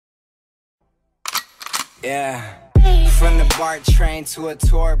Yeah. From the BART train to a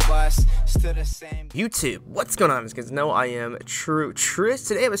tour bus, still the same. YouTube, what's going on? Because no, I am TrueTriz.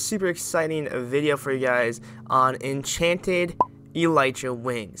 Today I have a super exciting video for you guys on Enchanted Elytra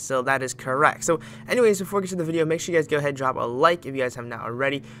wings. So that is correct. So anyways, before we get to the video, make sure you guys go ahead and drop a like if you guys have not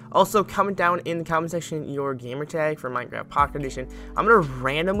already. Also, comment down in the comment section your gamer tag for Minecraft Pocket Edition. I'm going to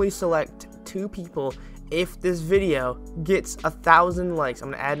randomly select 2 people. If this video gets 1,000 likes, I'm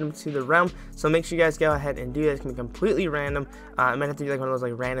going to add them to the realm, so make sure you guys go ahead and do that. It's going to be completely random. It might have to be like one of those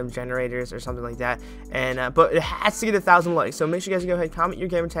like random generators or something like that, and but it has to get 1,000 likes, so make sure you guys go ahead, comment your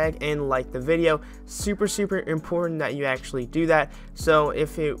gamer tag, and like the video. Super important that you actually do that, so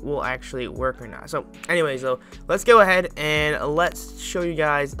if it will actually work or not. So anyways, though, let's go ahead and let's show you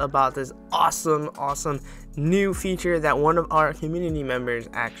guys about this awesome new feature that one of our community members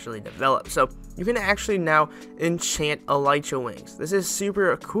actually developed. So you can actually now enchant Elytra wings. This is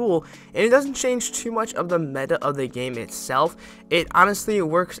super cool, and it doesn't change too much of the meta of the game itself. It honestly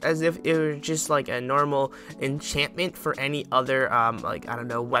works as if it was just like a normal enchantment for any other like, I don't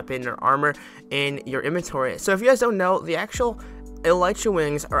know, weapon or armor in your inventory. So if you guys don't know, the actual Elytra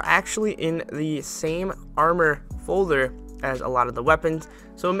wings are actually in the same armor folder as a lot of the weapons,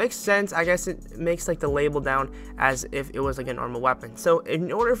 so it makes sense. I guess it makes like the label down as if it was like a normal weapon. So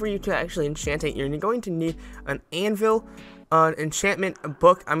in order for you to actually enchant it, you're going to need an anvil, an enchantment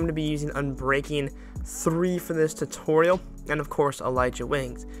book. I'm going to be using Unbreaking 3 for this tutorial, and of course Elytra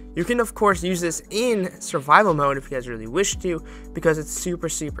wings. You can of course use this in survival mode if you guys really wish to, because it's super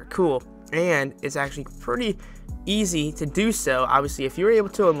cool, and it's actually pretty easy to do so. Obviously, if you're able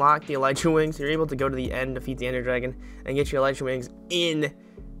to unlock the Elytra wings, you're able to go to the end, defeat the Ender Dragon, and get your Elytra wings in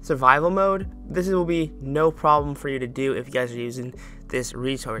survival mode. This will be no problem for you to do if you guys are using this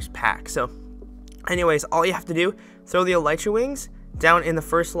resource pack. So anyways, all you have to do, throw the Elytra wings down in the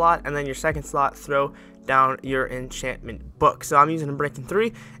first slot, and then your second slot, throw down your enchantment book. So I'm using Unbreaking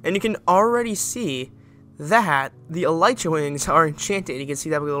 3, and you can already see that the Elytra wings are enchanted. You can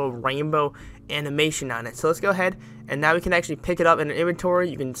see that little rainbow animation on it. So let's go ahead, and now we can actually pick it up in an inventory.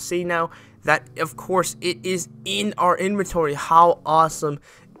 You can see now that of course it is in our inventory. How awesome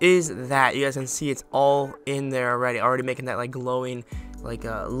is that? You guys can see it's all in there already making that like glowing like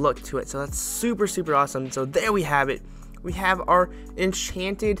look to it. So that's super awesome. So there we have it. We have our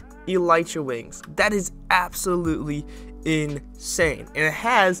Enchanted Elytra wings. That is absolutely insane, and it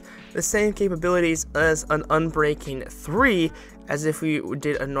has the same capabilities as an Unbreaking 3, as if we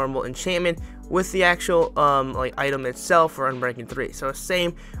did a normal enchantment with the actual like item itself for Unbreaking 3. So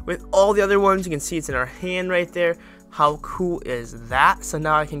same with all the other ones. You can see it's in our hand right there. How cool is that? So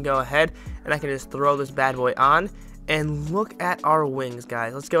now I can go ahead and I can just throw this bad boy on, and look at our wings,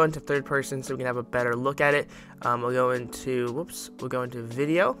 guys. Let's go into third person so we can have a better look at it. We'll go into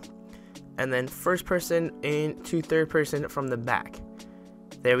video, and then first person into third person from the back.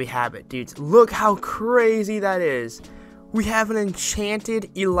 There we have it, dudes. Look how crazy that is. We have an Enchanted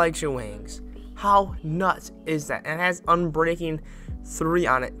Elytra wings. How nuts is that? And it has Unbreaking 3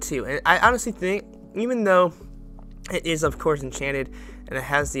 on it too. And I honestly think, even though it is of course enchanted and it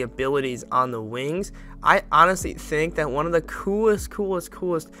has the abilities on the wings, I honestly think that one of the coolest,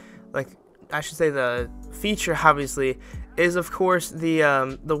 like I should say the feature obviously, is of course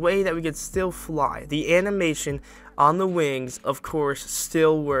the way that we could still fly. The animation on the wings of course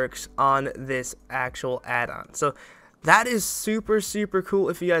still works on this actual add-on. So that is super cool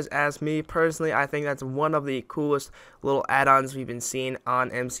if you guys ask me. Personally, I think that's one of the coolest little add-ons we've been seeing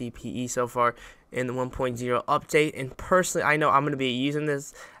on MCPE so far in the 1.0 update. And personally, I know I'm going to be using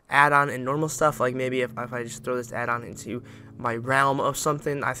this add-on in normal stuff, like maybe if I just throw this add-on into my realm of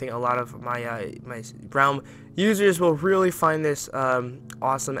something. I think a lot of my my realm users will really find this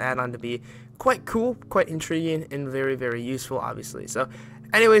awesome add-on to be quite cool, quite intriguing, and very useful, obviously. So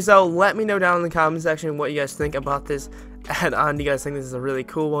anyways, though, let me know down in the comment section what you guys think about this add-on. Do you guys think this is a really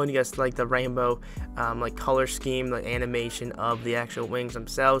cool one? Do you guys like the rainbow like color scheme, the animation of the actual wings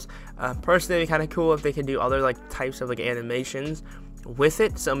themselves? Personally, it'd be kind of cool if they could do other like types of like animations with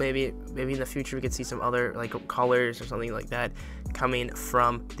it. So maybe in the future we could see some other like colors or something like that coming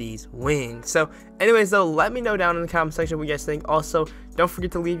from these wings. So anyways, though, let me know down in the comment section what you guys think. Also, don't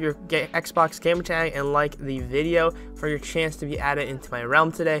forget to leave your Xbox gamer tag and like the video for your chance to be added into my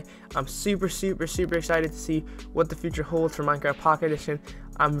realm today. I'm super excited to see what the future holds for Minecraft Pocket Edition.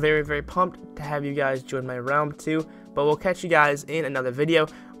 I'm very pumped to have you guys join my realm too. But we'll catch you guys in another video.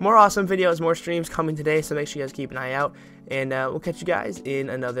 More awesome videos, more streams coming today, so make sure you guys keep an eye out. And we'll catch you guys in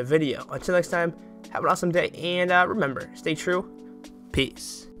another video. Until next time, have an awesome day, and remember, stay true,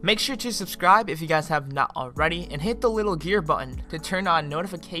 Peace. Make sure to subscribe if you guys have not already, and hit the little gear button to turn on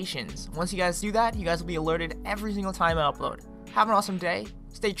notifications. Once you guys do that, you guys will be alerted every single time I upload. Have an awesome day.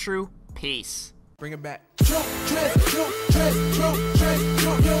 Stay true. Peace. Bring it back. TrueTriz, TrueTriz, TrueTriz,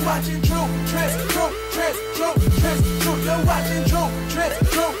 True. You're watching TrueTriz, TrueTriz, TrueTriz, True. You're watching TrueTriz,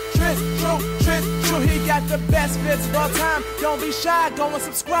 TrueTriz, TrueTriz, True. He got the best bits of all time. Don't be shy, go and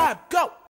subscribe. Go.